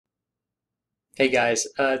Hey guys,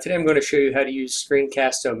 today I'm going to show you how to use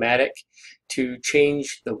Screencast-O-Matic to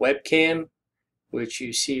change the webcam, which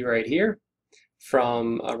you see right here,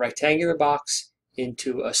 from a rectangular box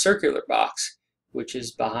into a circular box, which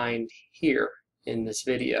is behind here in this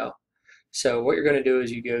video. So what you're going to do is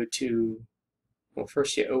you go to, well,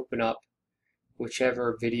 first you open up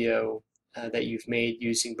whichever video that you've made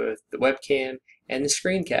using both the webcam and the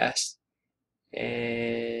screencast,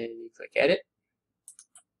 and you click Edit.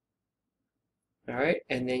 Alright,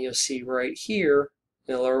 and then you'll see right here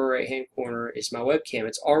in the lower right hand corner is my webcam.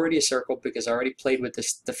 It's already a circle because I already played with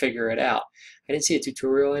this to figure it out. I didn't see a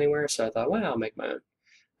tutorial anywhere, so I thought, well, I'll make my own.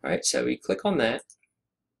 Alright, so we click on that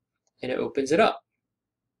and it opens it up.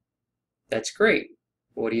 That's great.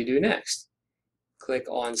 What do you do next? Click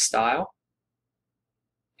on Style,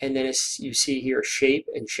 and then you see here Shape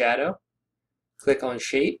and Shadow. Click on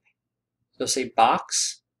Shape. You'll say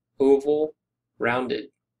Box, Oval, Rounded.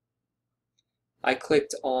 I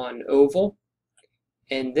clicked on oval,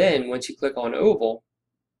 and then once you click on oval,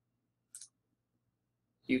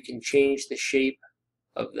 you can change the shape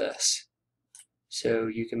of this. So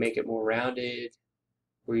you can make it more rounded,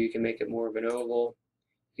 or you can make it more of an oval.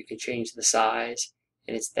 You can change the size,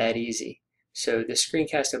 and it's that easy. So the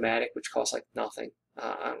Screencast-O-Matic, which costs like nothing,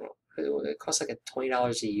 I don't know, it costs like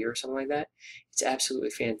 $20 a year or something like that. It's absolutely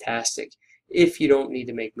fantastic if you don't need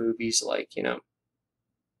to make movies like,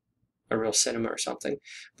 a real cinema or something.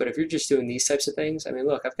 But if you're just doing these types of things, I mean,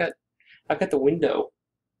 look, I've got the window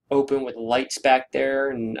open with lights back there,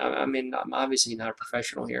 and I'm obviously not a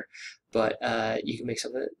professional here, but you can make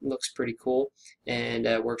something that looks pretty cool and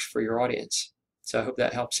works for your audience. So I hope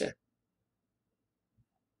that helps you.